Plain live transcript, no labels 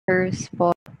First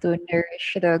po, to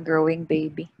nourish the growing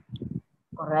baby.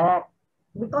 Correct.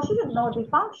 Because you should know the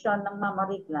function ng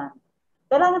mammary gland.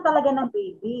 Kailangan talaga ng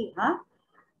baby, ha?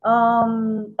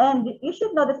 And you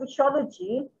should know the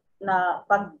physiology na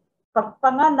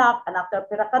pagpanganak and after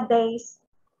piraka days,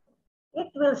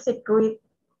 it will secrete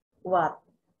what?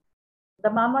 The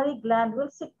mammary gland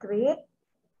will secrete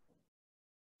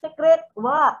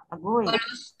what? Agoy.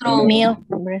 Milk.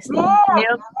 Milk.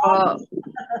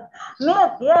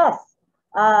 Milk, yes.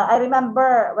 I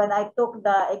remember when I took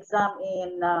the exam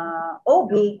in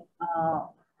OB,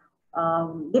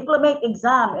 diplomate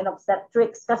exam in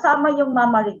obstetrics, kasama yung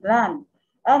mammary gland.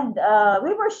 And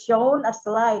we were shown a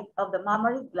slide of the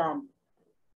mammary gland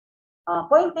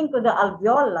pointing to the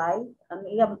alveoli,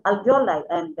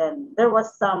 and then there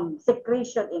was some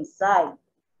secretion inside.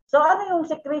 So ano yung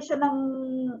secretion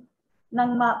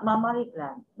ng mammary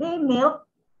gland? The milk,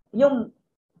 yung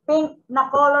pink na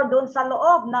color doon sa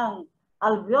loob ng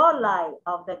alveoli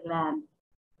of the gland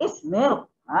is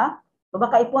milk. Ha? So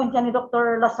baka i-point yan ni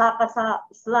Dr. Lasaka sa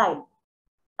slide.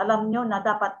 Alam nyo na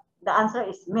dapat the answer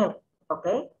is milk.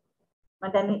 Okay?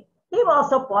 And then he will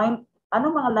also point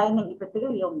anong mga lining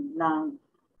epithelium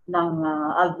ng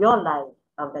alveoli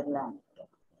of the gland. Okay.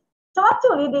 So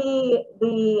actually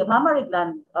the mammary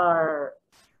glands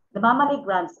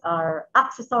are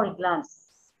accessory glands.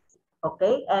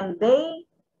 Okay? And they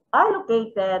are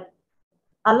located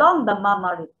along the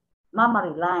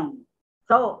mammary line.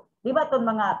 So, di ba itong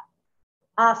mga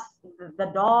the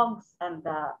dogs and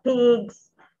the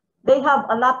pigs, they have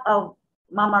a lot of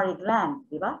mammary gland,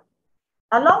 di ba?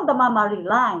 Along the mammary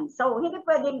line. So, hindi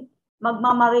pwedeng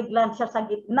mag-mammary gland siya sa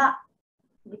gitna,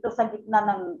 dito sa gitna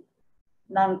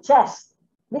ng chest,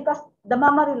 because the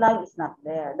mammary line is not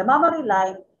there. The mammary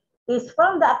line is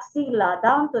from the axilla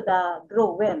down to the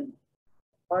groin,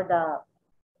 or the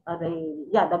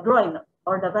groin,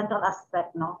 or the ventral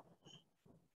aspect, no?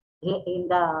 In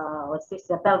the,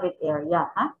 the pelvic area,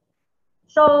 huh?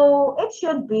 So, it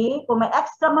should be, kung may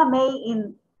extra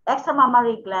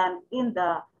mammary gland in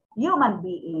the human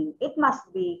being, it must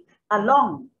be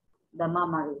along the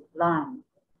mammary line.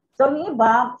 So, yung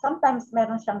iba, sometimes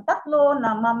meron siyang tatlo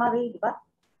na mammary, di ba?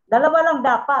 Dalawa lang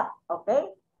dapat, okay?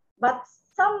 But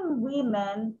some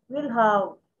women will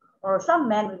have, or some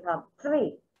men will have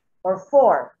 3 or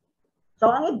 4. So,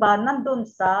 ang iba, nandun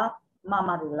sa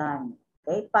mammary line.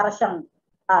 Okay? Para siyang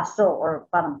aso or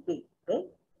parang pig. Okay?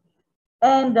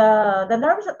 And the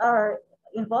nerves that are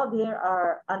involved here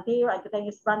are anterior and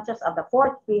cutaneous branches of the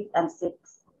 4th, 5th, and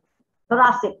 6th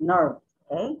thoracic nerve.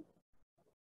 Okay?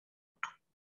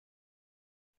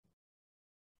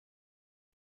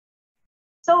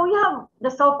 So we have the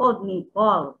so-called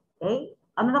nipple. Okay?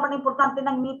 Ano naman importante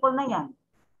ng nipple na yan?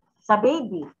 Sa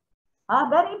baby.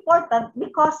 Very important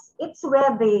because it's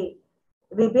where the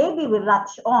baby will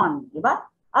latch on. Diba?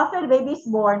 After the baby is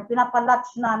born,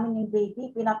 pinapalatch namin yung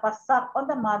baby, pinapasak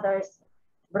on the mother's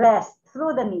breast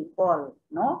through the nipple.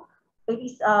 No? It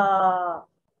is a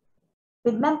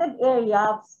pigmented area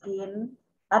of skin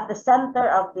at the center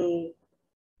of the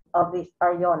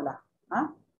areola.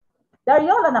 The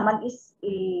areola naman is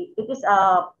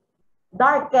a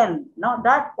darkened,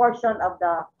 dark portion of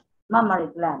the mammary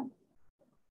gland.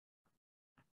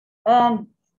 And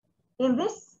in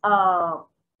this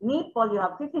nipple, you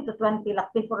have 15 to 20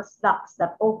 lactiferous ducts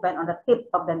that open on the tip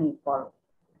of the nipple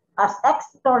as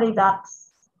excretory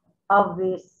ducts of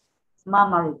this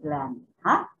mammary gland.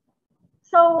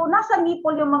 So, nasa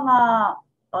nipple yung mga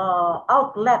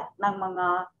outlet ng mga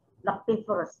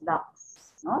lactiferous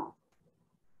ducts, no?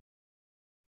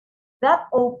 That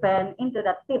open into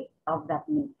the tip of that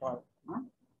nipple.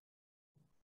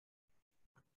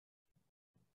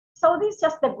 So, this is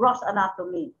just the gross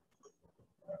anatomy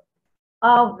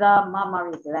of the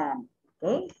mammary gland.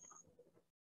 Okay?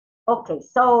 Okay,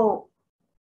 so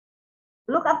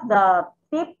look at the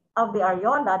tip of the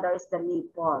areola, there is the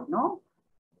nipple, no?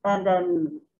 And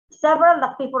then several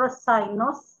lactiferous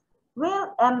sinus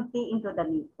will empty into the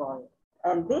nipple.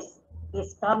 And this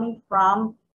is coming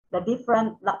from the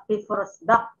different lactiferous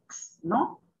ducts,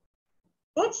 no?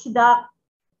 Each duct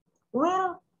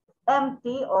will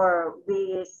empty or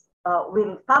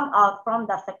will come out from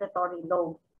the secretory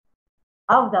lobe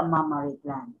of the mammary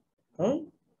gland. Okay?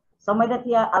 So may that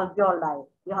here alveoli.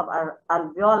 You have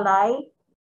alveoli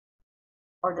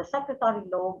or the secretory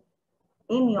lobe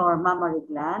in your mammary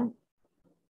gland,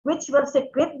 which will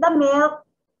secrete the milk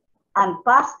and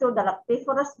pass through the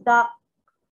lactiferous duct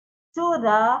to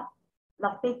the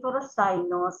lactiferous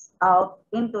sinus out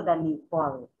into the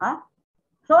nipple.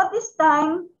 So at this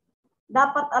time,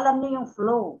 dapat alam niyo yung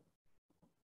flow.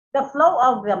 The flow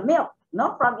of the milk,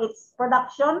 no, from its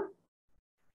production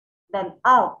then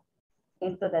out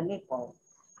into the nipple.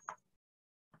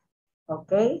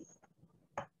 Okay?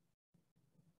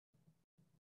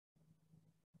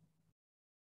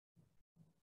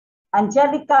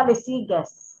 Angelica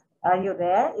Lesiges, are you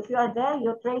there? If you are there,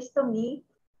 you trace to me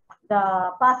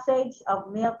the passage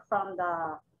of milk from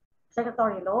the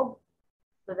secretory lobe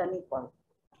to the nipple.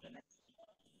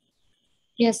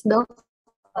 Yes, Doc.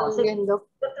 So Again, Doc.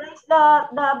 you trace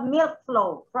the milk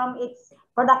flow from its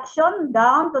production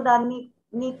down to the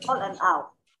nipple and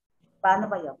out. Paano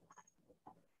ba yun?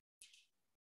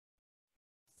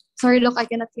 Sorry, Doc, I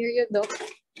cannot hear you, Doc.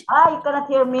 Ah, you cannot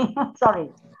hear me.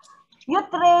 Sorry. You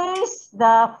trace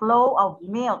the flow of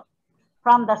milk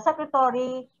from the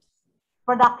secretory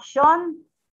production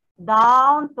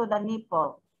down to the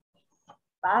nipple.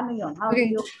 Paano yun? How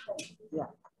Okay. do you... Yeah.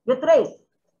 You trace.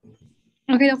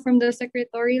 Okay, Doc, from the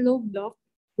secretory lobe, Doc.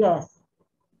 Yes.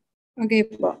 Okay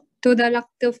po. To the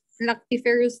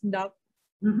lactiferous duct.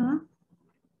 Mm-hmm.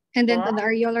 And then to the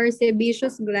areolar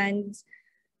sebaceous glands.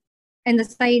 And the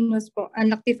sinus po.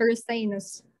 And lactiferous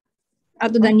sinus.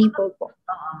 To the nipple po.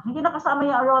 Hindi nakasama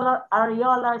yung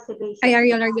areolar sebaceous. Ay,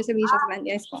 areolar sebaceous gland.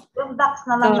 Yes po. Yung ducts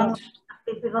na lang na yung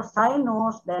lactiferous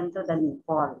sinus, then to the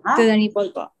nipple. Huh? To the nipple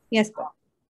po. Yes po.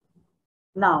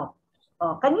 Now,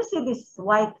 can you see this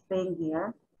white thing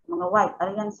here? Mga white,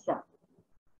 ano yan siya?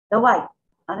 The white,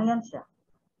 ano yan siya?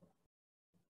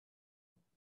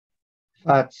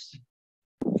 Fats.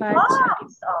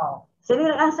 Fats! Oh. Sino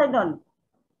yung answer doon?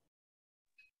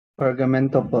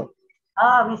 Pergamento po.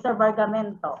 Ah, Mr.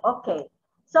 Bargamento. Okay.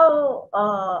 So,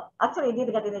 actually, hindi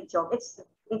ka din joke.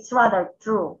 It's rather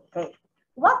true. Okay.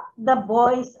 What the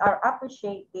boys are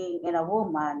appreciating in a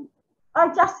woman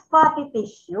are just fatty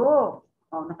tissue.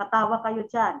 Oh, nakatawa kayo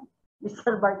dyan,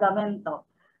 Mr. Bargamento.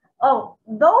 Oh,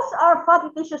 those are fatty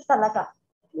tissues talaga.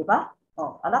 Di ba?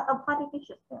 Oh, a lot of fatty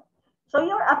tissues there. So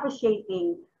you're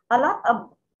appreciating a lot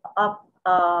of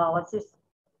what's this?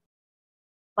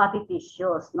 Fatty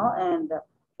tissues, no? And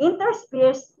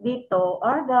interspersed dito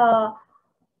are the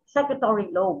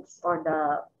secretory lobes or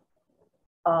the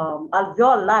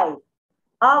alveoli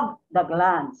of the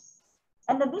glands.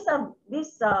 And these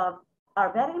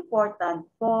are very important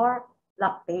for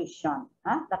lactation.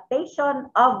 Huh? Lactation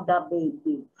of the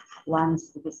baby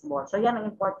once it is born. So yan ang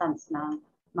importance ng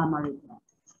mammary gland.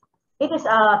 It is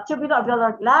a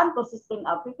tubuloalveolar gland consisting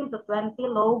of 15 to 20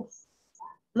 lobes,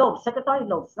 secretory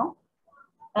lobes, no?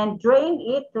 And drain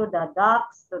it to the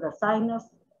ducts, to the sinus,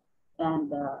 and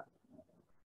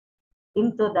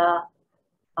into the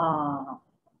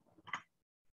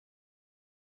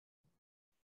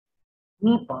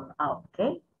nipple out,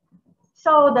 okay?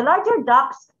 So the larger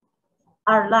ducts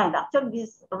are lined. Actually,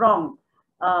 this is wrong.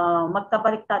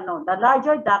 Magkabaliktad, no? The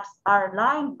larger ducts are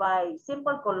lined by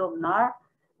simple columnar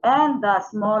and the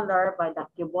smaller by the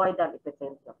cuboidal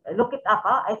epithelium. Look it up,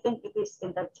 huh? I think it is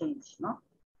interchanged, no?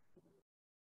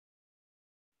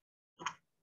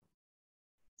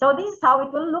 So this is how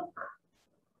it will look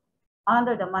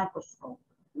under the microscope,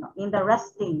 no? In the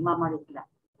resting mammary gland.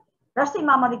 Resting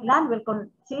mammary gland will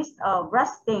consist of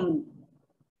resting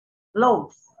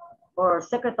lobes or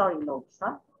secretory lobes,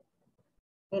 huh?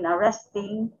 In a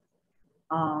resting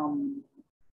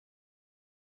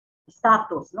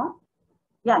status, no?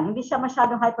 Yan, hindi siya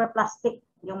masyadong hyperplastic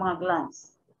yung mga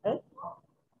glands. Okay?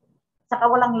 Saka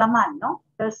walang laman, no?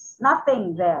 There's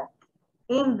nothing there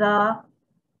in the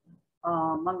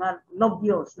mga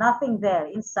lobules, nothing there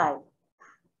inside.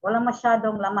 Walang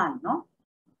masyadong laman, no?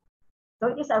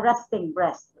 So it is a resting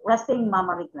breast, resting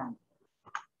mammary gland.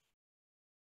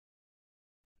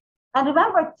 And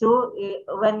remember too,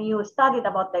 when you studied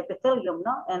about the epithelium,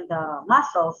 no, and the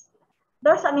muscles,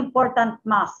 there's an important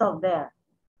muscle there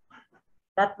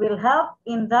that will help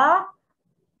in the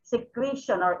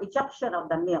secretion or ejection of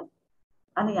the milk.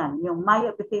 Ano yan? Yung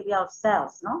myoepithelial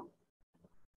cells, no?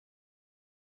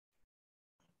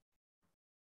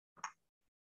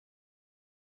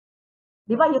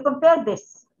 Di ba? You compare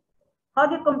this. How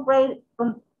do you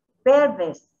compare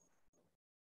this?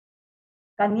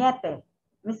 Cañete.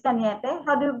 Miss Cañete,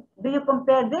 how do you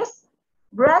compare this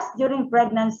breast during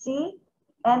pregnancy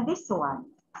and this one,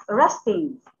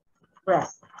 resting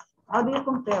breast? How do you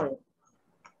compare it?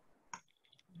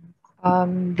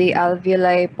 The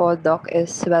alveoli po, Doc,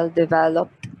 is well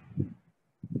developed.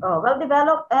 Oh, well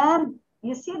developed, and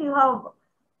you see you have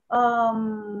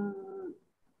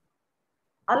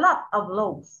a lot of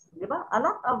lobes, di ba? A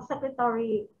lot of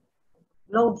secretory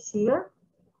lobes here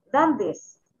than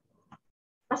this.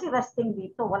 Kasi resting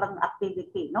dito, walang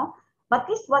activity, no? But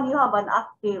this one, you have an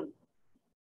active,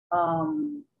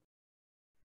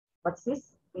 what's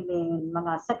this? In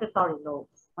mga secretory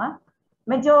lobes. Huh?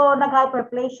 medyo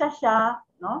nag-hyperplasia siya,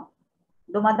 no?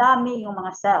 Dumadami yung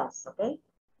mga cells, okay?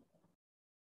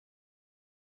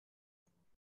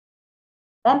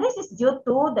 And this is due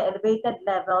to the elevated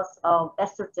levels of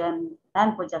estrogen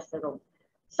and progesterone.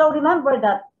 So remember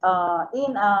that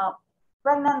in a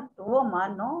pregnant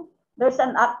woman, no, there's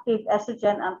an active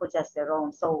estrogen and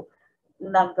progesterone. So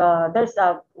there's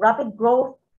a rapid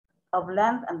growth of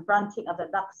length and branching of the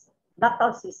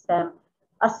ductal system,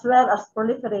 as well as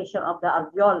proliferation of the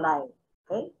alveoli.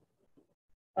 Okay,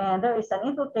 and there is an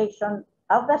infiltration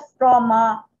of the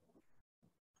stroma.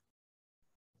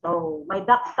 So may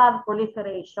ductal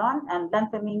proliferation and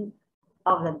lengthening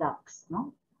of the ducts,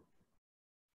 no?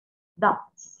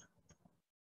 Ducts.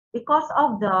 Because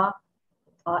of the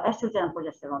estrogen and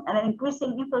progesterone, and an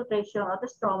increasing infiltration of the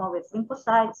stroma with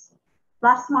lymphocytes,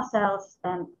 plasma cells,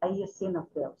 and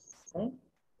eosinophils. Okay?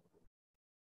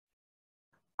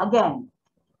 Again,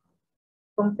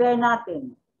 compare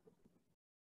natin.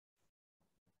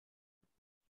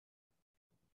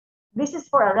 This is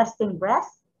for a resting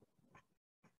breast.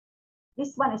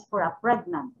 This one is for a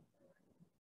pregnant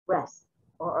breast,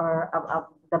 or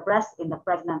the breast in the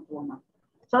pregnant woman.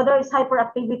 So there is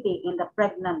hyperactivity in the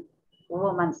pregnant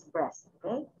woman's breast.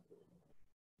 Okay,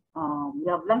 you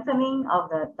have lengthening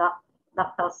of the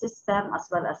ductal system, as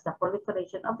well as the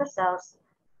proliferation of the cells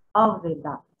of the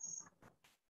ducts.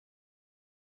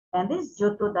 And this is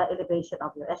due to the elevation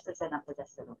of your estrogen and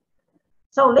progesterone.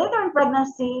 So later in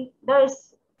pregnancy, there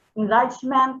is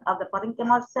enlargement of the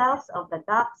parenchymal cells of the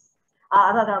ducts,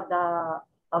 rather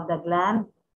of the gland,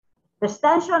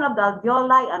 distension of the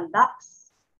alveoli and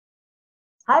ducts,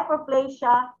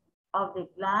 hyperplasia of the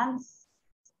glands,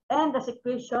 and the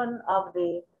secretion of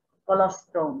the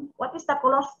colostrum. What is the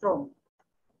colostrum?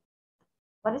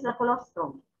 What is the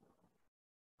colostrum?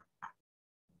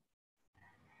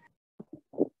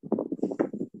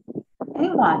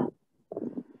 Anyone?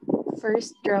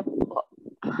 First drop po.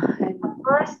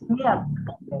 First milk.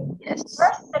 Yes.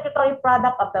 First secretory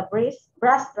product of the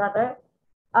breast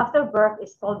after birth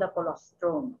is called the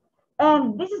colostrum.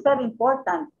 And this is very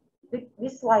important.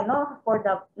 This is why, no, for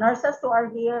the nurses who are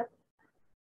here,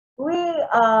 we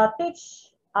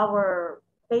teach our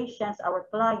patients, our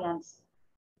clients,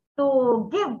 to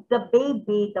give the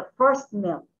baby the first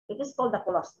milk. It is called the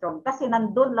colostrum kasi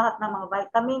nandun lahat ng mga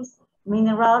vitamins,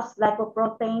 minerals,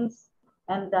 lipoproteins,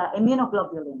 and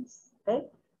immunoglobulins. Okay?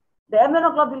 The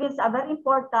immunoglobulins are very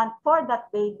important for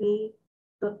that baby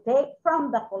to take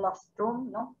from the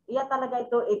colostrum. No? Iya talaga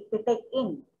ito, to take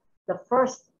in the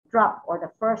first drop or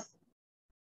the first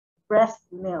breast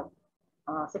milk,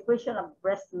 secretion of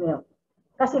breast milk.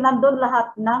 Kasi nandun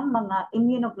lahat ng mga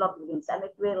immunoglobulins, and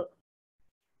it will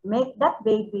make that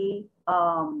baby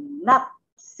not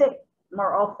sick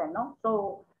more often. No?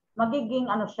 So, magiging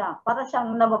ano siya, para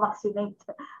siyang nabavaccinate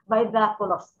by the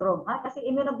colostrum. Ha? Kasi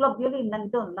immunoglobulin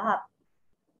nandun lahat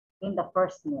in the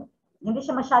first milk. Hindi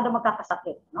siya masyado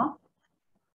magkakasakit. No?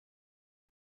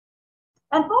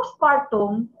 And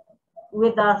postpartum,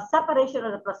 with the separation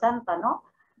of the placenta, no,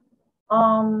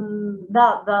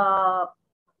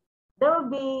 there will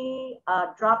be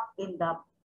a drop in the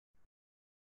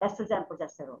estrogen and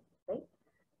progesterone. Okay?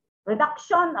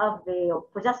 Reduction of the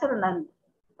progesterone and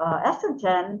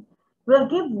estrogen will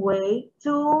give way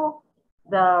to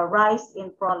the rise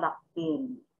in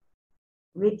prolactin,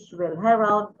 which will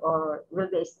herald or will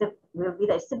be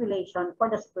the stimulation for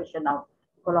the secretion of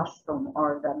colostrum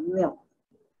or the milk.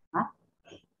 Huh?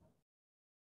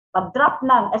 Pag drop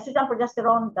ng estrogen and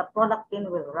progesterone, the prolactin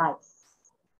will rise.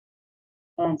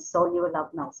 And so you will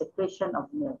have now secretion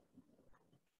of milk.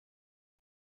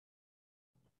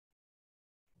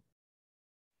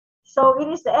 So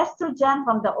it is the estrogen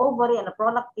from the ovary and the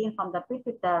prolactin from the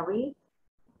pituitary,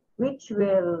 which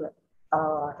will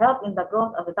help in the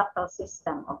growth of the ductal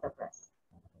system of the breast.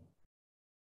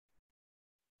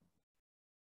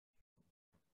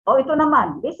 Oh, ito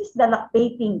naman. This is the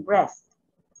lactating breast.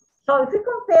 So if you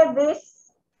compare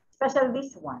this, especially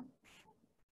this one,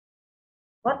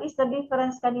 what is the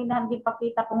difference? Kanina hindi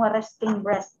pakita kung a resting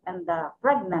breast and the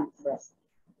pregnant breast.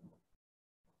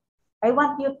 I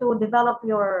want you to develop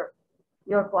your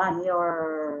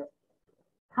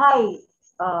high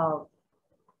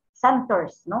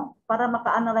centers, no? Para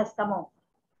maka-analyze ka mo.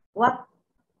 What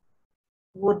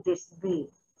would this be?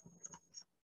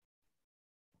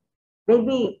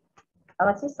 Baby,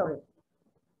 what's his story?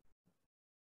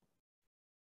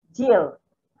 Jill,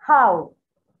 how?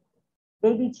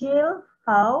 Baby Jill,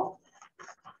 how?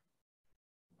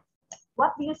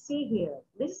 What do you see here?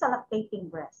 This is a lactating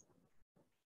breast.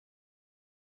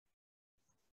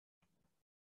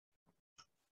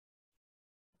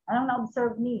 Anong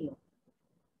na-observe niyo?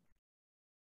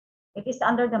 It is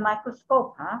under the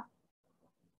microscope, huh?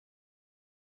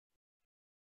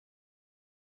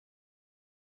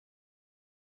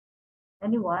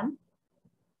 Anyone?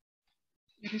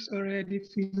 It is already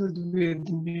filled with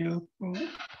milk.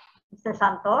 Mr.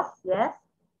 Santos, yes?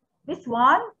 This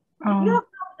one? You have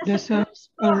The cells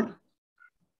are...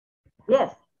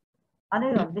 Yes. Ano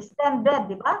yun?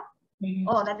 Distended, di ba? Yes.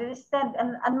 Oh, nare-distend.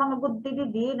 Ang mga good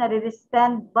TDD,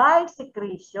 nare-distend by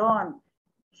secretion.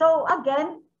 So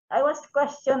again, I was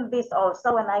questioned this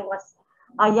also when I was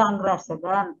a young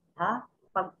resident. Ha?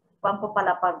 Pag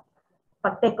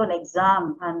take on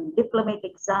exam and diplomate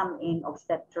exam in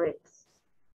obstetrics.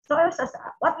 So I was asked,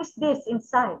 what is this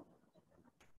inside?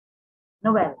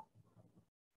 Noel?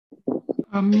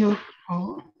 Milk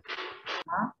po.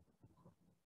 Huh?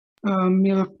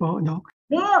 Milk po, Doc.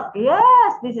 Milk,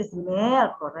 yes, this is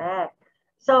milk, correct.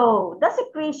 So the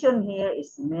secretion here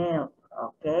is milk,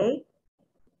 okay?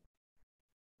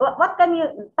 What can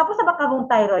you, tapos na ba kamong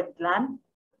thyroid gland?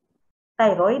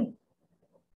 Thyroid?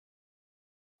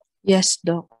 Yes,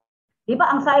 Doc. Di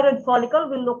ba ang thyroid follicle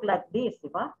will look like this,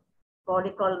 di ba?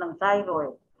 Follicle ng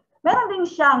thyroid. Meron din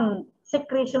siyang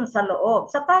secretion sa loob.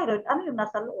 Sa thyroid, ano yung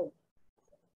nasa loob?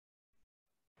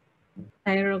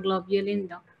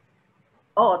 Thyroglobulin, Doc.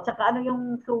 Oh, tsaka ano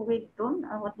yung fluid dun?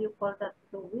 What do you call that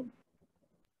fluid?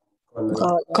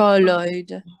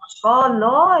 Colloid.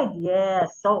 Colloid,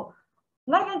 yes. So,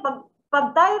 ngayon,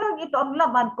 pag thyroid ito ang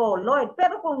laman, colloid.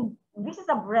 Pero kung this is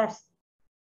a breast,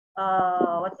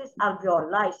 what is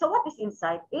alveoli? So, what is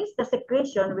inside is the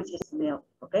secretion, which is milk.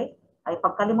 Okay? Ay,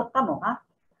 pagkalimot ka mo, ha?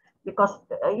 Because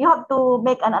you have to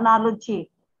make an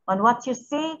analogy on what you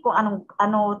see, kung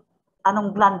anong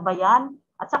gland ba yan,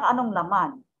 at saka anong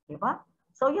laman. Di ba?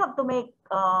 So, you have to make,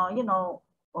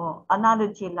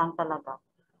 analogy lang talaga.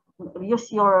 Use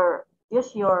your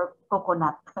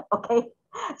coconut. Okay?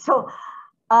 So,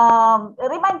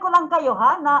 remind ko lang kayo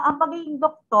ha, na ang pagiging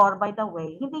doktor, by the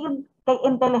way, hindi yung kay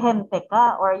intelihente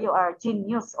ka or you are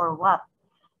genius or what.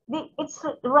 It's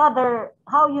rather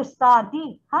how you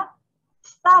study. Ha?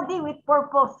 Study with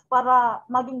purpose para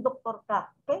maging doktor ka.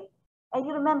 Okay? And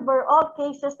you remember all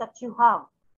cases that you have.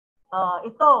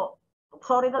 Ito,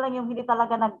 sorry na lang yung hindi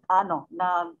talaga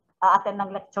nag-attend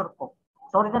ng lecture ko.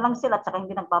 Sorry na lang sila at saka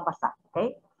hindi nagbabasa.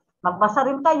 Okay? Magbasa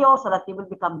rin kayo so that you will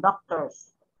become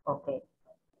doctors. Okay.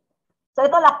 So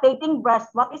ito, lactating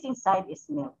breast, what is inside is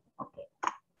milk. Okay.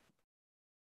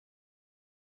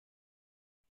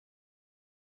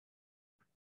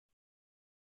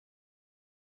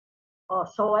 Oh,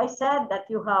 so I said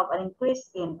that you have an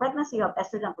increase in pregnancy, you have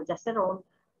estrogen and progesterone,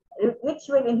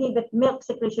 which will inhibit milk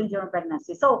secretion during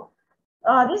pregnancy. So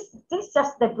this is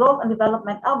just the growth and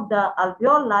development of the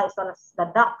alveoli as well as the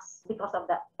ducts because of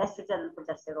the estrogen and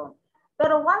progesterone.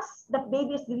 Pero once the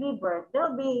baby is delivered,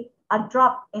 there will be a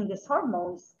drop in these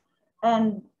hormones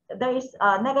and there is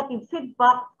a negative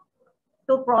feedback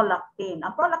to prolactin.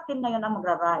 Ang prolactin ngayon ang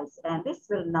magra-rise and this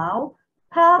will now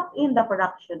help in the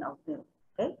production of milk.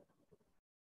 Okay?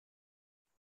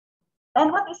 And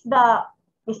what is the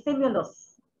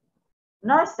stimulus?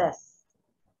 Nurses.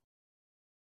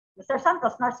 Mr.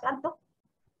 Santos, nurse ka to?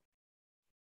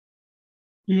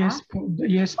 Yes po.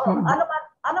 Yes po.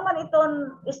 Ano man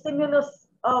itong stimulus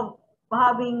of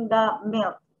having the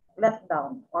milk left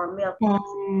down or milk?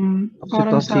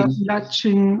 Parang sa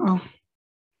latching on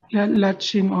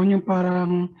yung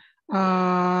parang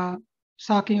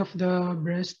sucking of the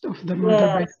breast of the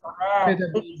mother. Yes, correct.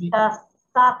 It is the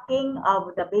sucking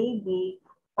of the baby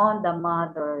on the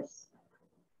mother's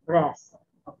breast.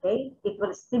 Okay? It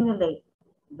will stimulate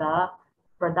the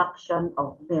production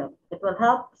of milk. It will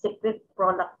help secrete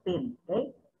prolactin.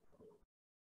 Okay?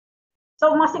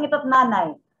 So, masingitot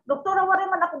nanay. Doktora, wala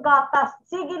man ako gatas.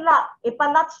 Sige la,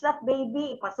 ipalatch that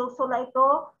baby, ipasusula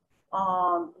ito.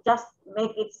 Just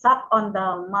make it suck on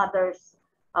the mother's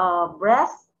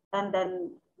breast and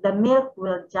then the milk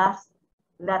will just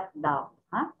let down.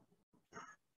 Huh?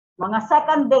 Mga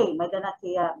second day, may dana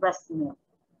siya breast milk.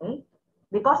 Okay?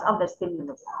 Because of the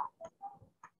stimulus.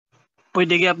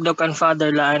 Pwede gyap dok ang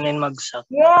father laanin magsak.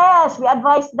 Yes, we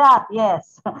advise that.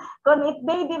 Yes. Kung it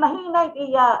baby mahina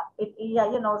it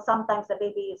iya, sometimes the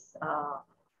baby is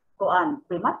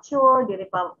premature, hindi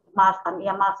pa ang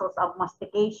iya muscles of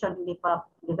mastication hindi pa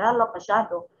develop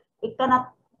masyado. It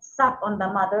cannot suck on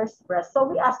the mother's breast. So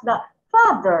we ask the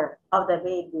father of the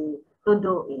baby to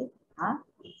do it. Huh?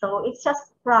 So it's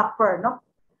just proper, no?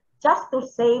 Just to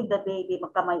save the baby,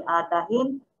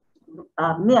 magkamay-adahin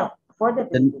milk for the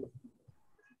baby.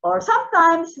 Or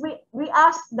sometimes we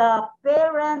ask the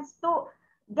parents to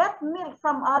get milk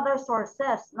from other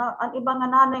sources. No? Ang ibang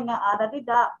nga nanay nga ada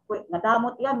dida, nga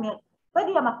damot iya milk,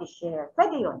 pwede iya maki-share.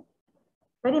 Pwede yun.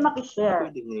 Pwede makishare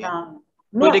Pwede nga. ng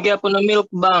Pwede milk. kaya po ng milk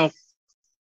bank.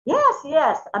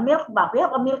 Yes, a milk bank. We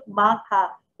have a milk bank,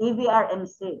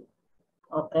 EVRMC.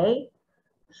 Okay?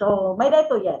 So, may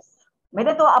dito, yes. May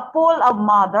dito a pool of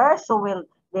mothers who will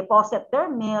deposit their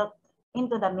milk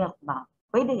into the milk bank.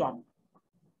 Pwede yan.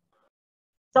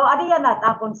 So, ano yan at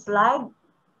akong slide,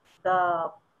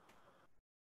 the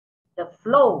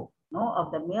flow, no, of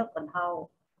the milk and how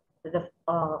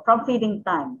from feeding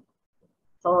time.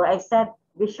 So I said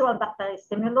visual tactile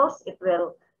stimulus, it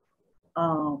will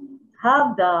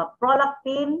have the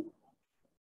prolactin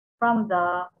from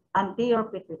the anterior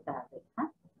pituitary.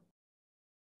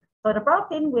 So the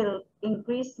prolactin will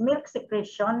increase milk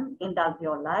secretion in the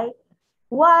alveoli,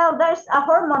 while there's a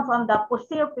hormone from the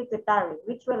posterior pituitary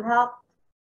which will help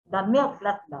the milk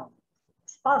letdown,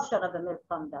 expulsion of the milk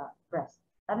from the breast.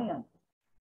 Ano yun?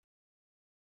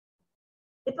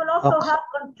 It will also help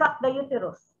contract the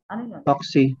uterus. Ano yun?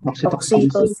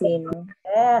 Oxytocin. Oxytocin.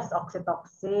 Yes,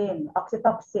 oxytocin.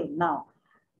 Oxytocin. Now,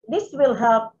 this will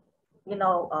help,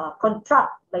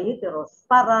 contract the uterus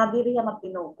para di rin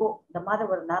magpinugo. The mother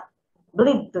will not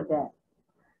bleed to death.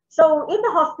 So, in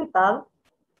the hospital,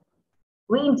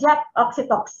 we inject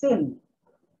oxytocin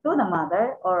to the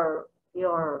mother or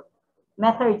your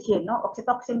methergine. No?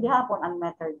 Oxytocin di hapon ang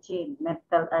methergine,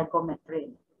 methyl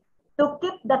ergometrin, to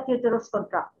keep that uterus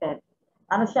contracted.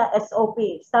 Ano siya? SOP,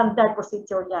 standard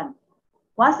procedure yan.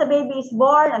 Once the baby is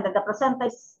born and then the placenta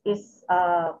is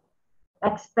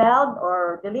expelled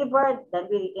or delivered, then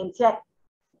we inject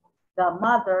the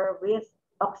mother with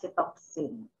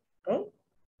oxytocin. Okay?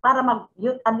 Para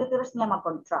ang uterus niya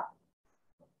mag-contract.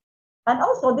 And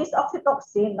also, this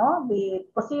oxytocin, no, the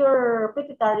posterior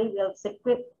pituitary will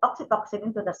secrete oxytocin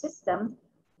into the system,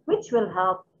 which will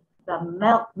help the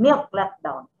milk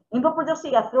letdown. Impoproduce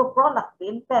siya through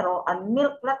prolactin, pero ang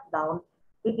milk letdown,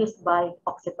 it is by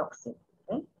oxytocin.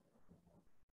 Okay?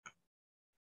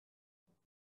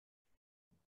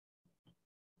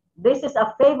 This is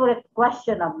a favorite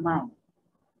question of mine.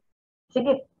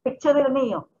 Sige, picture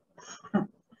niyo.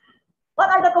 What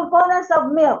are the components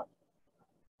of milk?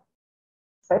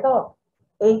 So ito,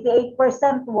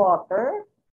 88% water,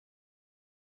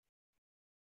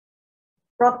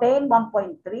 protein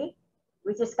 1.3,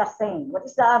 which is casein. What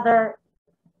is the other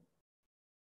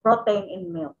protein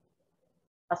in milk?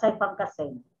 Aside from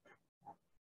casein.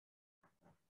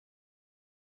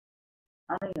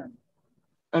 Ano yun?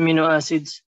 Amino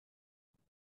acids.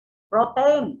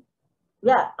 Protein.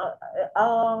 Yeah.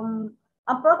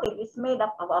 Ang protein is made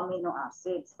up of amino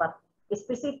acids, but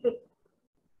specific.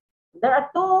 There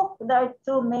are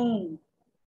two main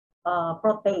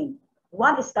protein.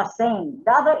 One is casein.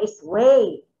 The other is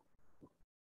whey.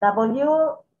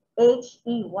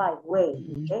 W-H-E-Y, whey.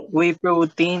 Okay? Whey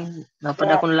protein.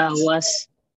 Napada kong lawas.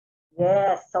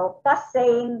 Yes, so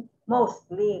casein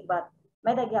mostly, but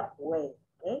may nagyap whey.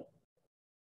 Okay?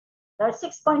 There are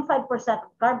 6.5% of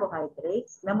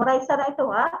carbohydrates. Memorize na ito,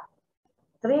 ha?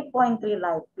 3.3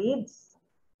 lipids,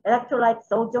 electrolytes,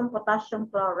 sodium, potassium,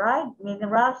 chloride,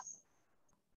 minerals,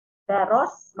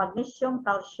 ferrous, magnesium,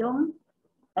 calcium,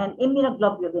 and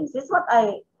immunoglobulins. This is what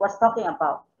I was talking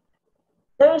about.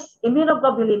 There is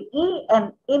immunoglobulin E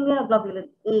and immunoglobulin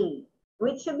A,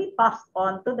 which should be passed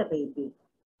on to the baby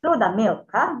through the milk.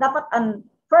 Ha? Dapat ang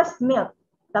first milk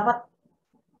dapat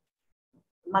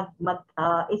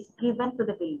is given to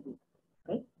the baby.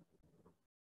 Okay?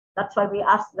 That's why we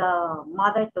ask the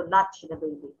mother to latch the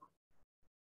baby.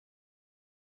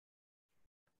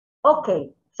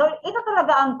 Okay. So ito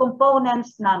talaga ang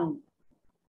components ng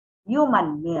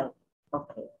human milk.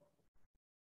 Okay.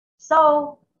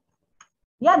 So,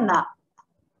 yan na.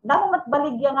 Dapat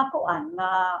baligyan akoan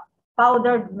na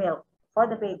powdered milk for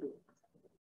the baby.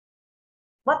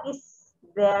 What is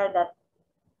there that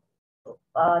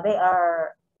they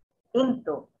are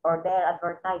into or they're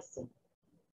advertising?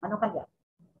 Ano kaya?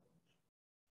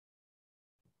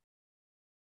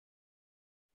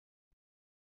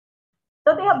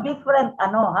 So they have different,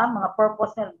 mga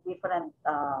purpose and different,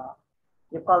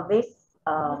 you call this,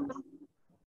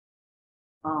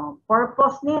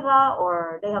 purpose nila,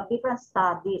 or they have different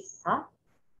studies, ha?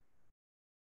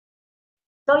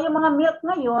 So yung mga milk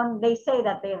ngayon, they say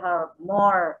that they have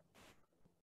more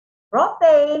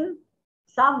protein.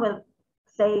 Some will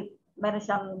say meron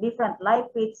siyang different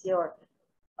lipids, your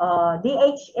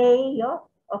DHA,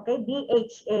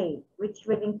 DHA, which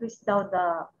will increase daw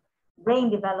the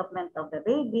brain development of the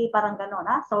baby, parang ganon,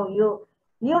 ha? So you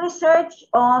research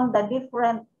on the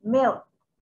different milk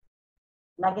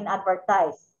na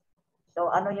gin-advertise. So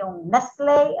ano yung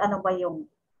Nestle, ano ba yung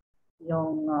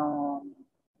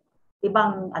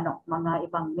ibang mga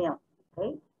ibang milk,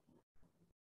 okay?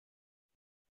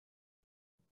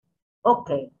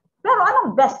 Okay. Pero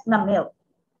anong best na milk?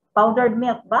 Powdered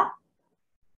milk ba?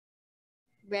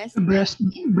 Breast.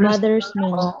 Mother's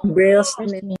milk. Breast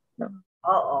milk.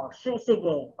 Oo.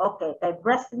 Sige. Okay. Kay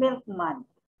breast milk man.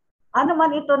 Ano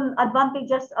man itong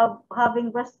advantages of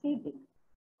having breastfeeding?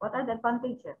 What are the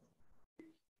advantages?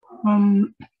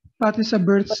 Pati sa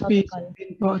birth space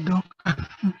din po, Doc.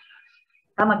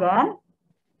 Come again?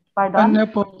 Pardon? Ano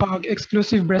po, pag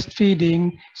exclusive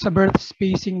breastfeeding, sa birth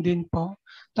spacing din po.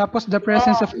 Tapos the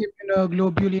presence of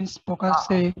immunoglobulins po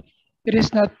kasi it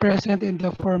is not present in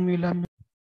the formula.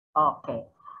 Okay.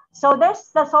 So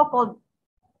there's the so-called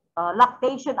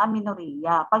lactation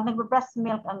amenorrhea. Pag nagbe-breast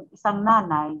milk ang isang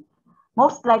nanay,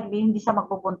 most likely hindi siya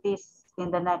magbubuntis in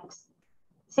the next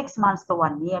 6 months to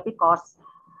 1 year because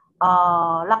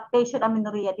lactation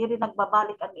amenorrhea, di rin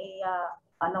nagbabalik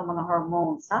ang mga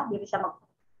hormones, ha? Di rin siya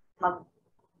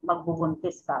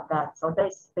magbubuntis kagad. So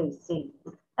there's spacing.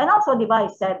 And also, di ba, I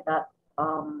said that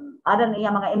other na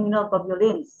mga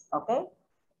immunoglobulins, okay?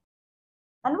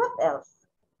 And what else?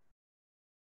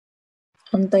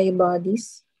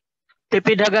 Antibodies.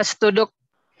 Lipidagastudok.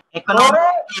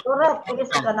 Correct. It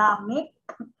is economic.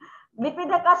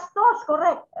 Lipidacastos,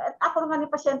 correct. Ako nga ni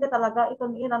pasyente talaga, ito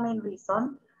yung main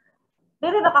reason.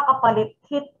 Hindi nakakapalit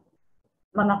hit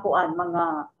mga kuan,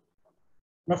 mga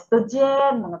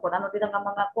Nestogen, mga kung ano din ang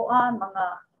mga kuan, mga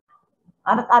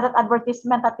anot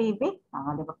advertisement sa TV.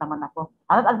 Nalibot naman ako.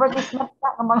 Anot advertisement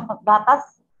ng mga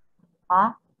gatas.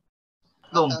 Ha?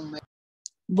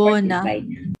 Bona.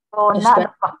 Bona.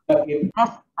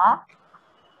 Ha?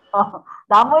 Oh,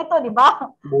 damo ito, di ba?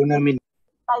 Bona min.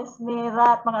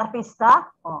 Mira at mga artista.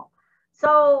 Oh. So,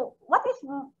 what is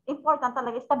important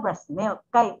talaga is the breast milk.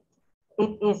 Kay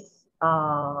it is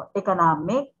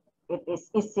economic, it is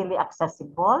easily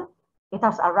accessible, it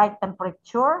has a right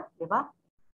temperature, di ba?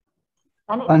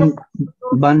 And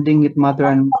bonding with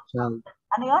mother and child.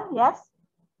 Ano yun? Yes?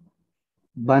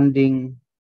 Bonding.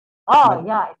 Oh,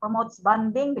 yeah. It promotes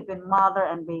bonding between mother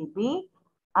and baby.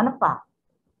 Ano pa?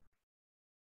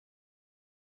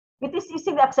 It is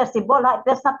easily accessible. Ha? It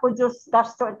does not produce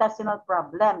gastrointestinal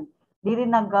problem. Di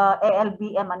rin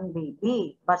nag-ALBM ang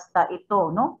baby. Basta ito,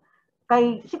 no?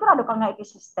 Kay, sigurado ka nga it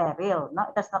is sterile.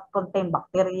 No? It does not contain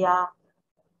bacteria.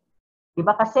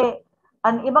 Diba? Kasi,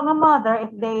 ang ibang mother,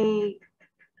 if they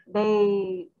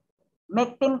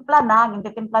make timpla na, hindi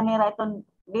timpla nila itong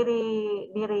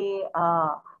diri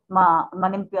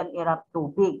manimpyan irap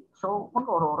tubig. So,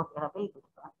 mag-ururot irap ito.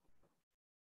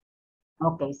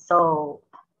 Okay, so,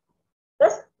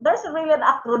 there's really an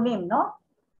acronym, no?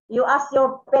 You ask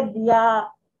your pedia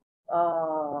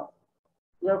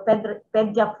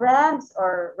friends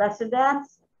or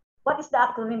residents, what is the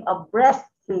acronym of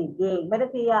breastfeeding?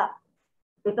 Meron siya,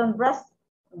 itong breast,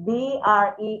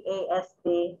 B-R-E-A-S-T,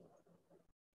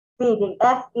 feeding,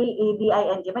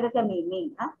 F-E-E-D-I-N-G, meron siya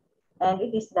meaning, ha? And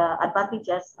it is the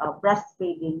advantages of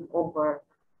breastfeeding over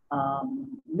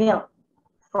milk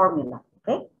formula,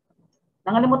 okay?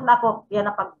 Nangalimut na ako, yan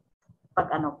na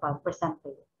pag-present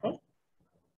to you, okay?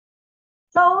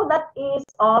 So, that is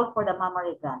all for the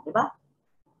mammary gland, di ba?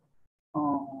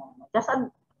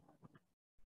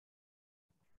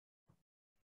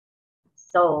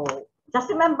 Just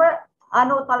remember,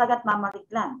 ano talaga mammary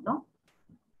gland, no?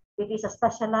 It is a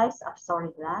specialized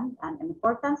accessory gland, and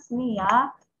importance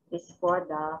niya is for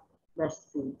the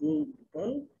breastfeeding,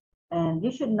 okay? And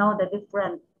you should know the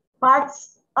different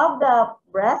parts of the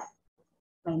breast.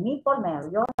 May nipple, may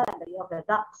areola, and you have the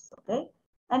ducts, okay?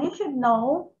 And you should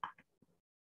know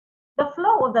the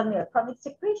flow of the milk from its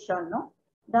secretion, no?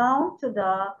 Down to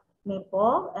the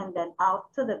nipple and then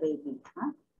out to the baby.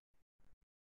 Huh?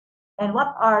 And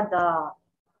what are the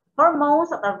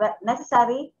hormones that are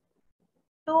necessary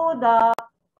to the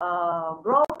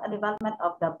growth and development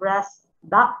of the breast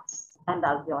ducts and the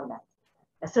alveoli?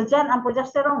 Estrogen and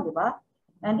progesterone, di ba?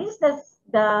 And this is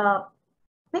the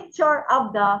picture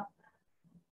of the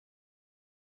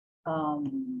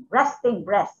resting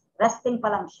breast. Resting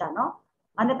pa lang siya, no?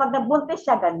 And then pag nagbuntis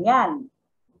siya, ganyan.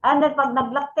 And then pag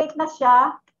nag-lactate na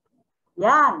siya,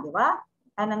 yan, di ba?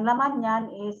 And ang laman niyan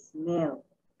is milk.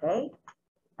 Okay?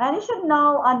 And you should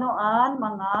know ano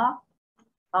mga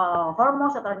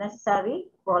hormones that are necessary,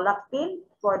 prolactin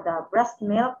for the breast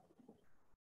milk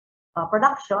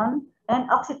production, and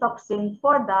oxytocin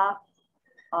for the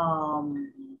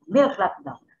milk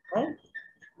letdown. Okay?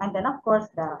 And then of course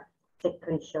the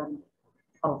secretion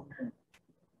of milk.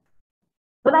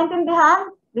 So,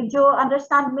 naintindihan? Did you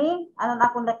understand me? Ano na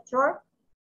akong lecture?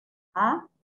 Ha?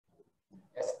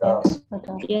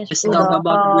 Yes,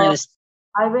 about breast.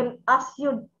 I will ask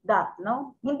you that,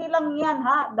 no? Hindi lang yan,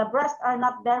 ha? The breasts are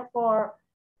not there for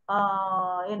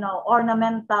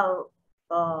ornamental,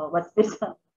 what's this?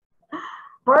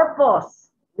 Purpose.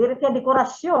 Dili siya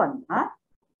dekorasyon, ha?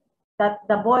 That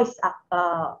the boys,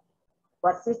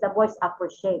 what's this? The boys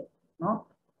appreciate, no?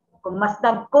 Kung mas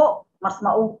dagko, mas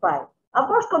maupay. Of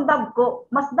course, kung dagko,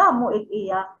 mas damo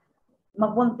iya,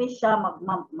 magbuntis siya,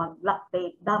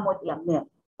 mag-lactate, damo iya milk.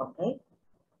 Okay?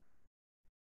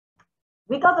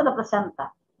 We go to the placenta.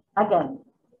 Again,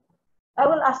 I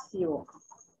will ask you,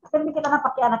 hindi kita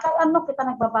napakiana, kaya ano kita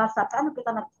nagbabasa, kaya ano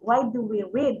kita why do we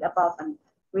read about and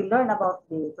we learn about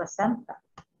the placenta?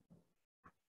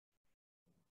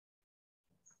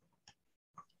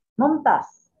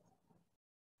 Mumtaz,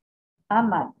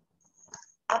 Ahmad,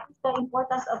 what is the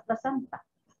importance of placenta?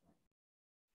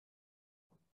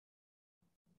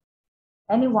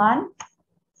 Anyone?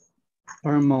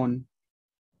 Hormone.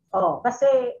 Oh, kasi,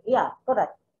 yeah,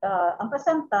 correct. Ang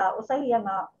placenta, usahiya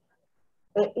nga,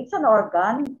 it's an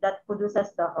organ that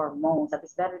produces the hormones that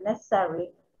is very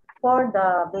necessary for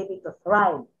the baby to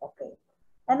thrive. Okay.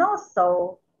 And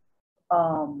also,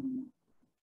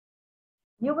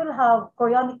 you will have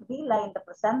chorionic villi in the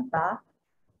placenta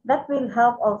that will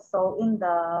help also in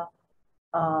the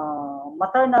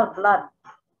maternal blood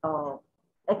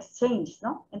exchange.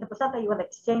 No? In the placenta, you will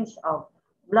exchange of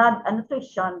blood and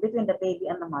nutrition between the baby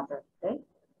and the mother. Okay.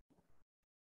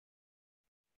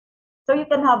 So you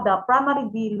can have the primary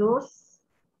villus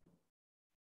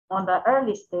on the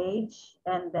early stage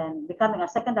and then becoming a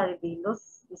secondary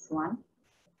villus, this one,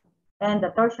 and the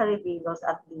tertiary villus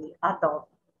at the adult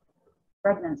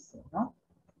pregnancy. No?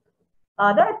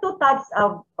 There are two types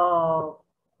of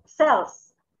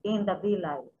cells in the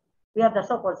villi. We have the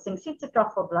so-called syncytial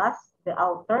trophoblast, the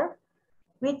outer,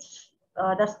 which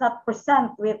does not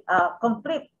present with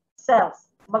complete cells.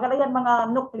 Magalayan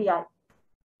mga nuclei.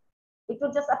 It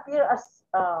will just appear as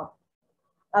a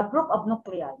group of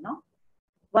nuclei, no?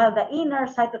 While the inner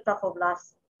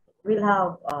cytotrophoblast will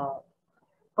have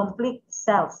complete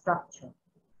cell structure.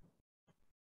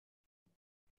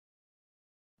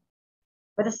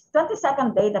 By the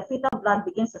 22nd day, the fetal blood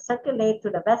begins to circulate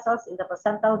through the vessels in the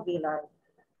placental villi,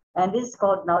 and this is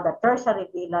called now the tertiary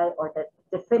villi or the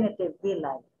definitive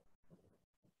villi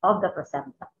of the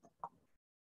placenta.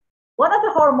 One of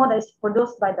the hormones that is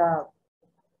produced by the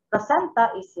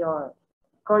placenta is your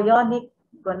chorionic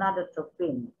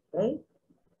gonadotropin. Okay,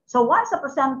 so once the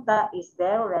placenta is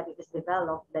there already, is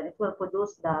developed, then it will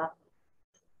produce the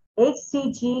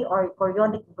HCG or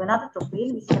chorionic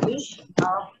gonadotropin, which is the basis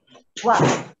of what?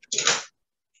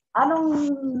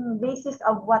 Anong basis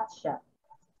of what siya?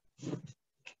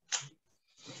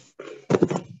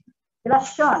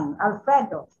 Ilasyon,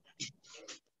 Alfredo.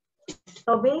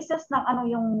 So basis ng ano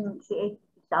yung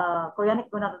chorionic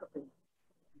gonadotropin?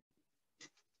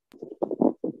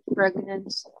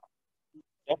 Pregnancy.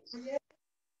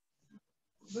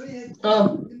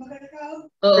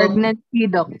 Pregnancy,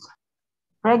 doc.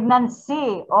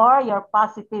 Pregnancy or your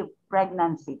positive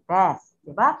pregnancy test.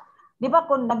 Diba? Diba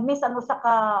kung nag-miss ano sa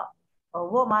a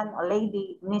woman, a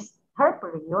lady, miss her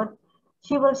period,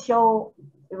 she will show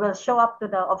up to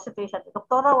the obstetrician.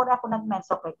 Doktora, wala ako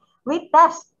nag-mens. Okay. We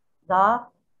test the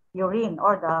urine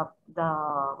or the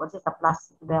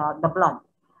blood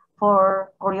for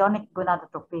chorionic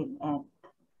gonadotropin, and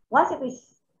once it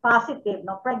is positive,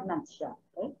 no, pregnant siya.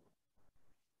 Okay?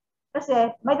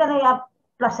 Kasi may danaya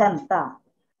placenta,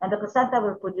 and the placenta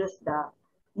will produce the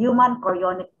human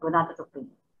chorionic gonadotropin.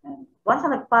 And once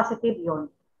na nag-positive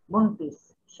yun,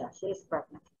 buntis siya. She is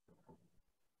pregnant.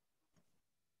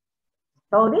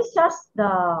 So this is just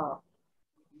the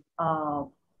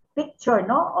picture,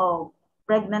 no, of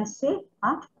pregnancy,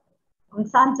 kung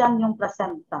saan dyan yung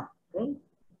placenta. Okay?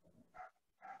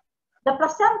 The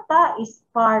placenta is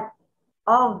part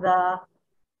of the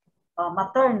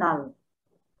maternal,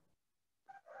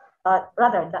 the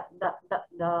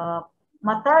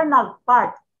maternal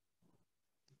part.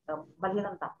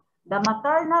 The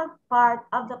maternal part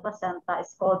of the placenta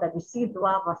is called the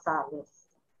decidua basalis.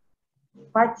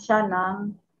 Part siya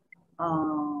ng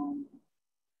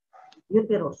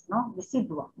uterus, no?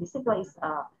 Decidua. Decidua is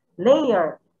a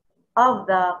layer of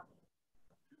the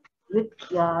so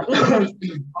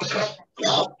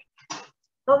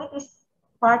it is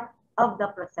part of the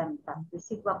placenta,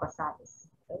 decidua basalis.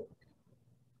 Okay?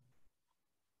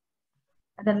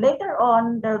 And then later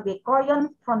on, there will be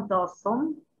chorion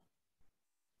frondosum,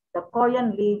 the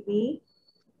chorion levi,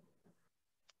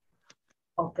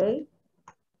 okay,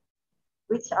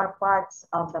 which are parts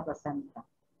of the placenta.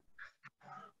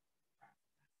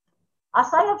 As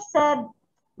I have said,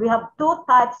 we have two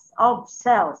types of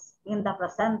cells in the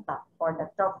placenta or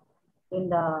in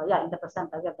the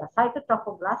placenta. We have the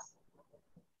cytotrophoblast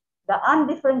the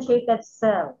undifferentiated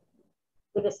cell.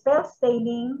 It is pale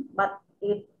staining, but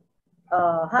it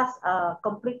has a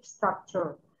complete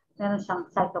structure. Meron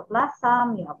siyang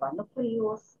cytoplasm, you have a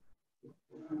nucleus.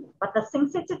 But the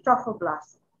syncytial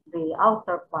trophoblast, the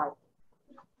outer part,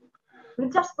 will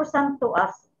just present to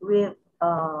us with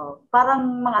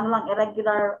parang mga ano lang,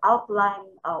 irregular outline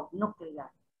of nuclei,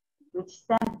 which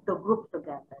tend to group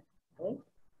together. Okay?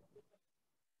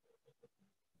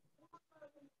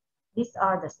 These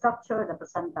are the structure of the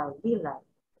placental villi.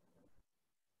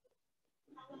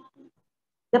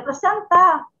 The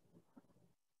placenta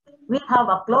will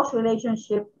have a close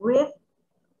relationship with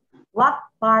what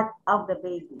part of the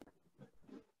baby?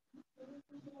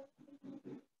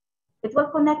 It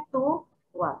will connect to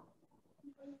what?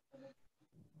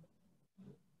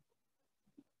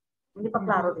 Hindi pa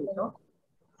klaro dito.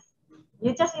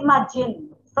 You just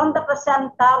imagine, from the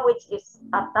placenta which is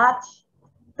attached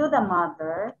to the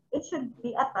mother, it should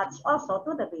be attached also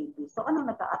to the baby. So,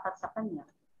 anong nagka-attach sa kanya?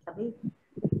 Sa baby?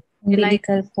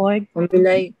 Umbilical cord.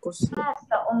 Umbilicus. Yes,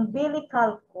 the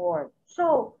umbilical cord.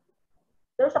 So,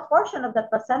 there's a portion of the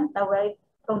placenta where it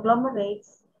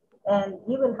conglomerates, and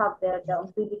you will have there the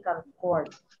umbilical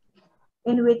cord,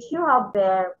 in which you have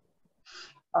there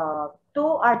 2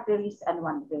 arteries and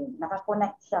 1 vein.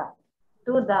 Nakakonect siya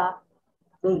to the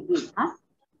baby,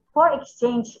 for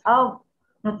exchange of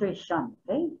nutrition.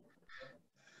 Okay.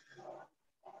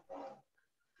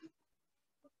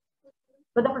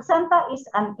 So the placenta is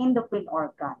an endocrine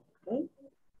organ. Okay.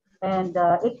 And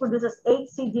it produces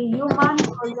HCG, human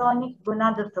chorionic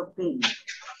gonadotropin.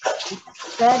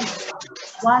 Instead,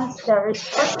 once there is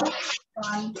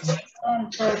fertilization,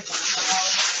 enters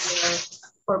the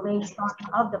formation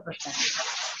of the placenta.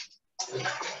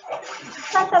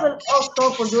 Placenta will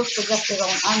also produce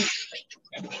progesterone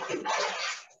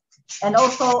and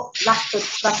also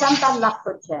placental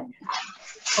lactogen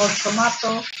called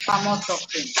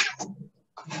somatostamotoxin.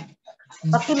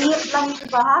 Pakimute lang yung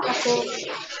iba ha, kasi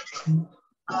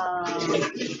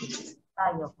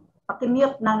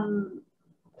pakimute ng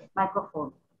microphone.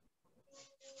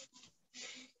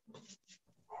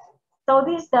 So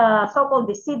this is the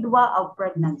so-called decidua of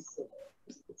pregnancy.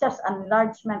 It's just an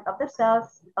enlargement of the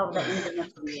cells of the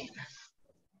endometrium.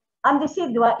 And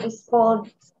decidua is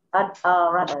called,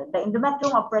 the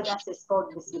endometrium of pregnancy is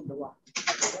called decidua.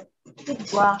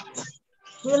 Decidua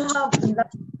will have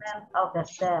enlargement of the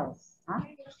cells.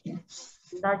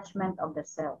 Enlargement of the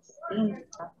cells in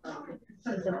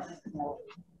the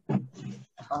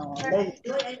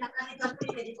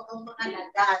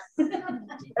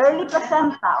early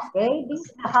placenta. Okay, this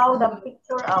is how the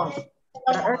picture of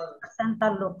the early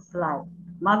placenta looks like.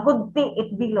 Magudti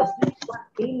it bilos. One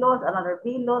bilos, another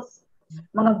bilos.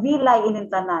 Mga villi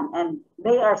inintanan, and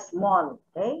they are small.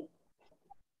 Okay,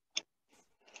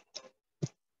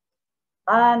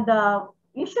 and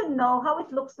you should know how it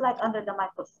looks like under the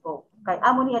microscope. Kay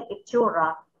amo niya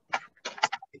itsura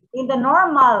in the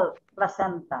normal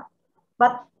placenta.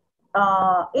 But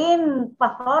in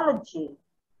pathology,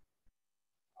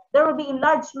 there will be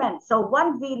enlargement. So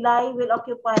one villi will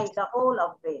occupy the whole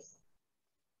of this.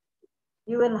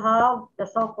 You will have the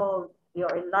so-called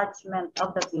your enlargement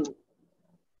of the villi.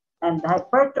 And the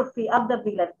hypertrophy of the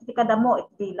villi. Kada mo it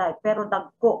villi, pero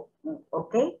dagko.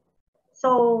 Okay?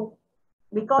 So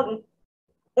we call it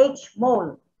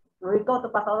H-mole. When we go to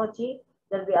pathology,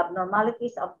 there will be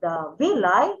abnormalities of the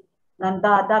villi,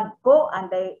 nandadagko,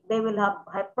 and they will have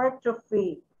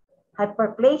hypertrophy,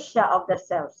 hyperplasia of the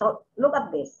cells. So look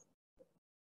at this.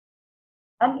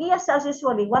 An ES cells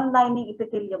usually one lining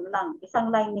epithelium lang,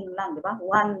 isang lining lang, di ba?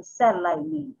 One cell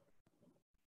lining.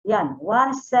 Yan,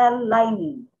 one cell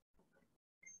lining.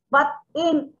 But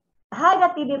in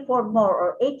hydatidiform mole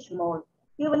or H-mole,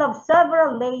 you will have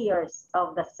several layers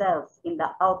of the cells in the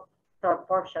outer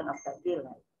portion of the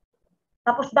villi.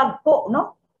 Tapos dagko,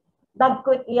 no?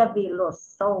 Dagko it iya bilos.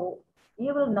 So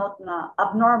you will note na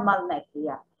abnormal na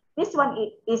iya. This one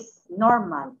is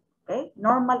normal. Okay?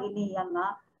 Normal iniya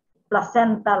nga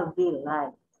placental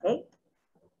villi. Okay?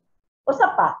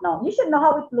 Usa pa, no? You should know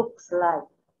how it looks like.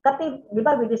 Kasi, di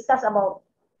ba, we discussed about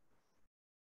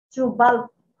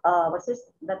tubal, what's this?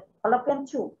 The fallopian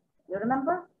tube. You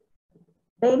remember?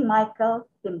 Dane Michael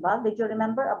Timbal, did you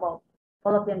remember about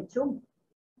fallopian tube?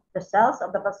 The cells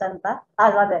of the placenta,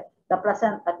 rather, the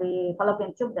placenta, the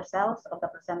fallopian tube, the cells of the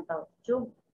placental tube.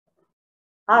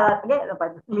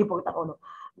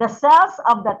 The cells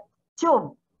of the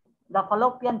tube, the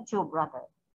fallopian tube, rather.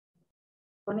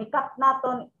 Kung ikat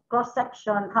natin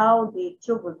cross-section, how the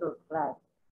tube will look like.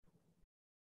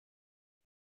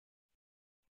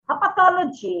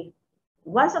 Pathology,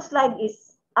 once a slide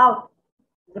is out,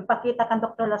 Yung pakita kan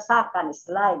Dr. Lasacan,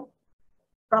 slide.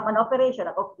 From an operation,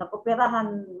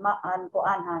 nag-operahan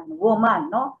woman,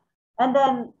 no? And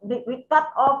then we cut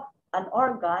off an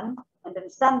organ and then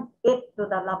send it to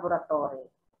the laboratory.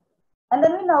 And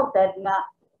then we noted nga,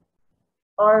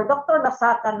 or Dr.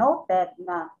 Lasacan noted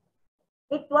nga,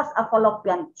 it was a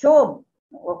fallopian tube.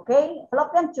 Okay?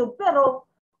 Fallopian tube, pero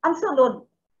ang sulod,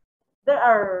 there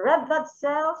are red blood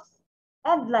cells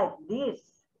and like this.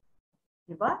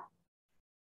 Diba?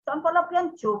 So ang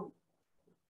fallopian tube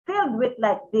filled with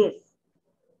like this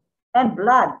and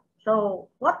blood. So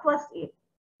what was it?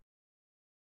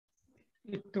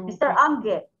 Mr.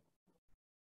 Angge.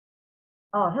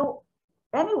 Oh,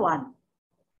 anyone?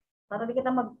 Para di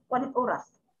kita magkuanit oras.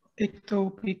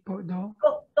 Ectopic po, Doc.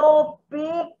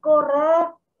 Ectopic,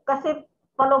 correct. Kasi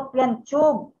fallopian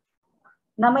tube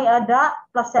na may ada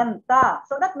placenta.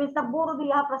 So that means naburo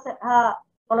diha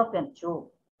fallopian tube.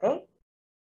 Okay?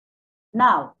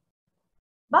 Now,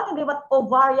 bakit di ba't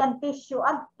ovarian tissue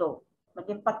adto?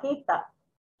 Maging pakita.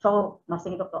 So,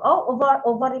 masingit to. Oh,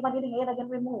 ovary madiling area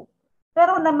remove.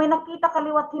 Pero na may nakita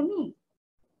kaliwat hini.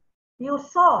 You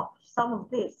saw some of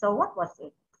this. So, what was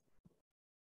it?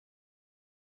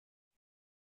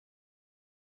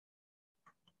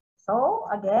 So,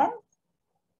 again,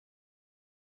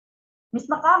 Miss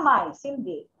Makamay,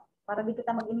 Cindy, para di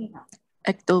kita mag-iniha.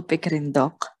 Ectopic rin,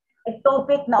 Doc.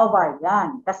 Ectopic na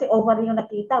ovarian. Kasi ovary yung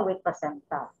nakita with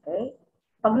placenta. Okay?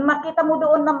 Pag makita mo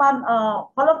doon naman,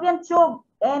 fallopian tube,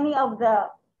 any of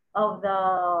the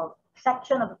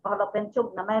section of the fallopian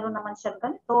tube na mayroon naman siyang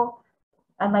ganito,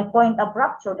 and may point of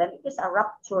rupture, then it is a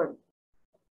ruptured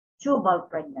tubal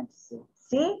pregnancy.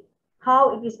 See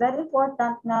how it is very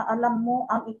important na alam mo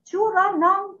ang itsura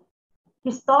ng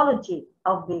histology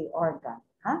of the organ.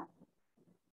 Huh?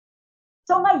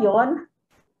 So ngayon,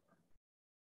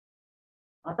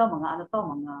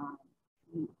 mga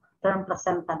term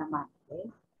placenta naman. Okay?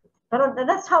 Pero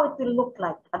that's how it will look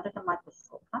like under the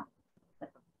microscope. Huh?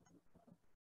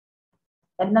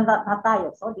 And na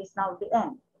tayo. So this now the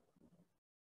end.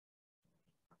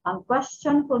 Ang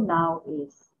question ko now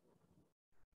is,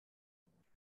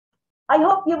 I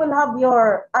hope you will have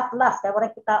your atlas. Kaya wala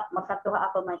kita magkatuha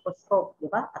ako microscope, di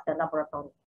ba? At the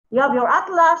laboratory. You have your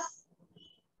atlas.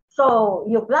 So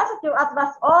you glance at your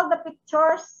atlas, all the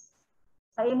pictures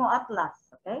sa imo atlas.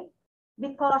 Okay?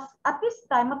 Because at this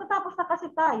time, matatapos na kasi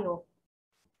tayo.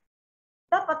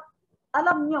 Dapat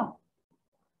alam nyo,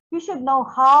 you should know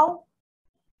how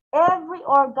every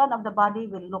organ of the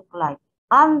body will look like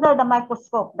under the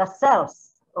microscope, the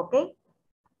cells. Okay?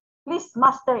 Please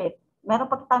master it. Meron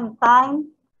pa kitang time,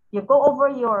 you go over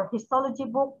your histology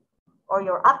book or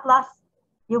your atlas,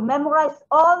 you memorize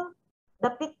all the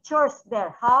pictures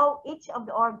there, how each of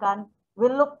the organ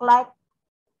will look like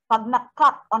pag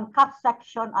na-cut on cut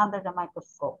section under the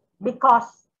microscope.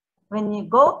 Because when you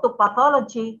go to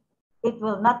pathology, it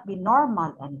will not be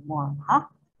normal anymore. Huh?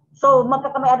 So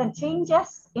magkakamayan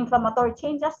changes, inflammatory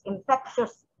changes,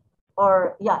 infectious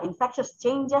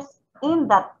changes in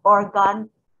that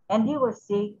organ, and you will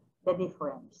see the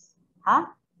difference. Huh?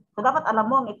 So dapat alam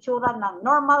mo ang itsura ng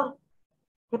normal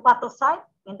hepatocyte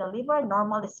in the liver,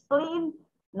 normal spleen,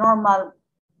 normal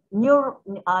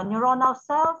neuronal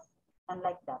cells, and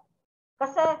like that.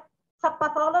 Kasi sa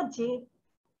pathology,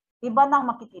 iba nang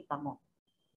makikita mo.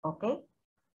 Okay?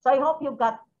 So I hope you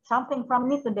got something from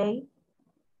me today.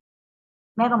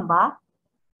 Meron ba?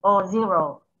 O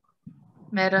zero?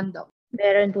 Meron, Doc.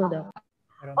 Meron po, Doc.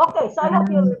 Okay, so I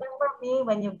hope you remember me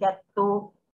when you get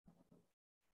to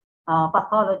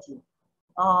pathology.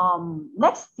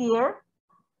 Next year,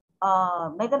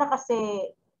 may na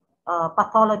kasi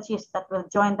pathologists that will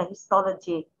join the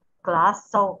histology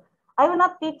class. So I will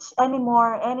not teach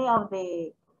anymore any of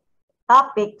the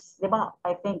topics. Diba?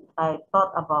 I think I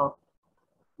thought about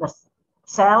the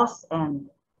cells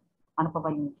and ano pa ba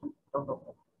yung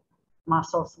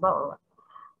muscles ba? Or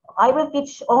I will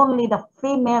teach only the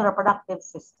female reproductive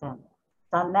system.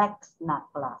 The next na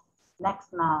class,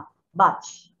 next na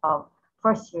batch of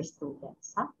first year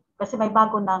students. Ha? Kasi may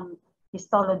bago ng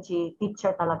histology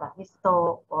teacher talaga.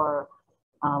 Histo or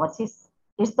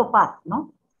histopath,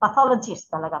 no? Pathologist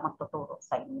talaga magtuturo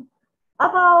sa inyo.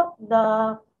 About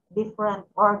the different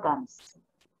organs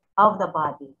of the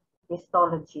body.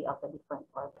 Histology of the different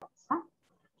organs. Ha?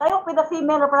 I hope with the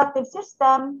female reproductive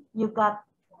system, you got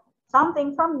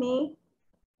something from me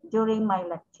during my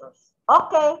lectures.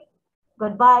 Okay.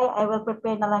 Goodbye. I will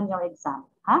prepare na lang your exam.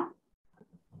 Huh?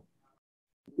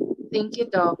 Thank you,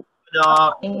 Doc.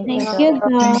 Thank you,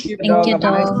 Doc. Thank you,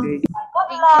 Doc.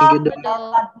 Good luck.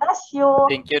 God bless you.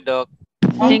 Thank you, Doc.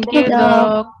 Thank you,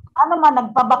 Doc. Ano man,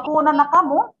 nagpabakuna na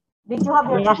kamo? Did you have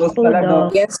your Yes vaccine? po,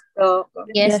 Doc. Yes, Doc.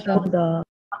 Yes po, Doc.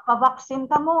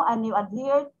 Pagka-vaccine ka mo and you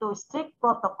adhere to strict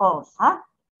protocols, ha?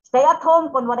 Stay at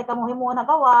home kung wala ka mo himuon na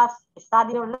gawas,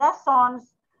 study your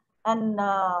lessons, and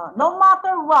no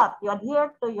matter what, you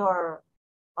adhere to your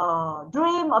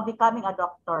dream of becoming a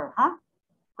doctor, ha?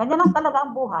 Ganyan lang talaga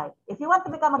ang buhay. If you want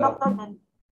to become a doctor, then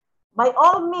by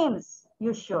all means,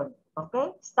 you should.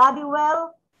 Okay? Study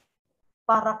well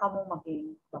para ka mo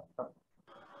maging doctor.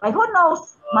 By who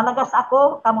knows, malagas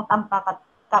ako, kamot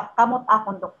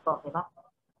akong doktor, di ba?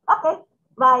 Okay,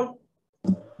 bye.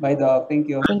 Bye, Doc. Thank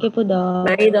you. Thank you po, Doc.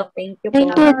 Bye, Doc. Thank you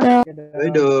Thank po. you, Doc.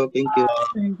 Bye, Doc. Thank you.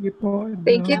 Thank you po.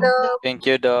 Thank you, Doc. Thank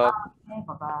you, Doc. Okay,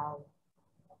 bye-bye.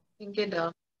 Thank you,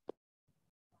 Doc.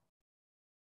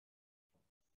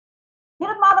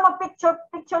 Hirap mga na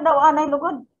mag-picture daw, anay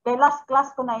lugod. Kay last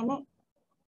class ko na ini.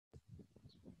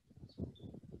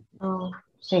 Oh,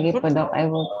 sige po, Doc. I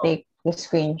will take the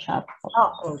screenshot.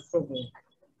 Okay, sige.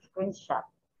 Screenshot.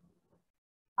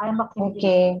 Ay, makinig.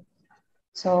 Okay.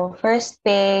 So, first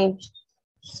page,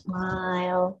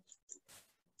 smile.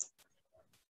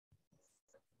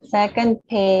 Second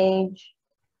page.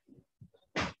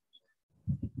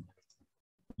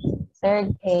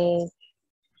 Third page.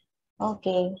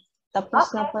 Okay.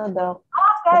 Tapos na po, Doc.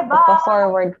 Okay, bye.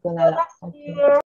 Pa-forward ko na lang. Next year.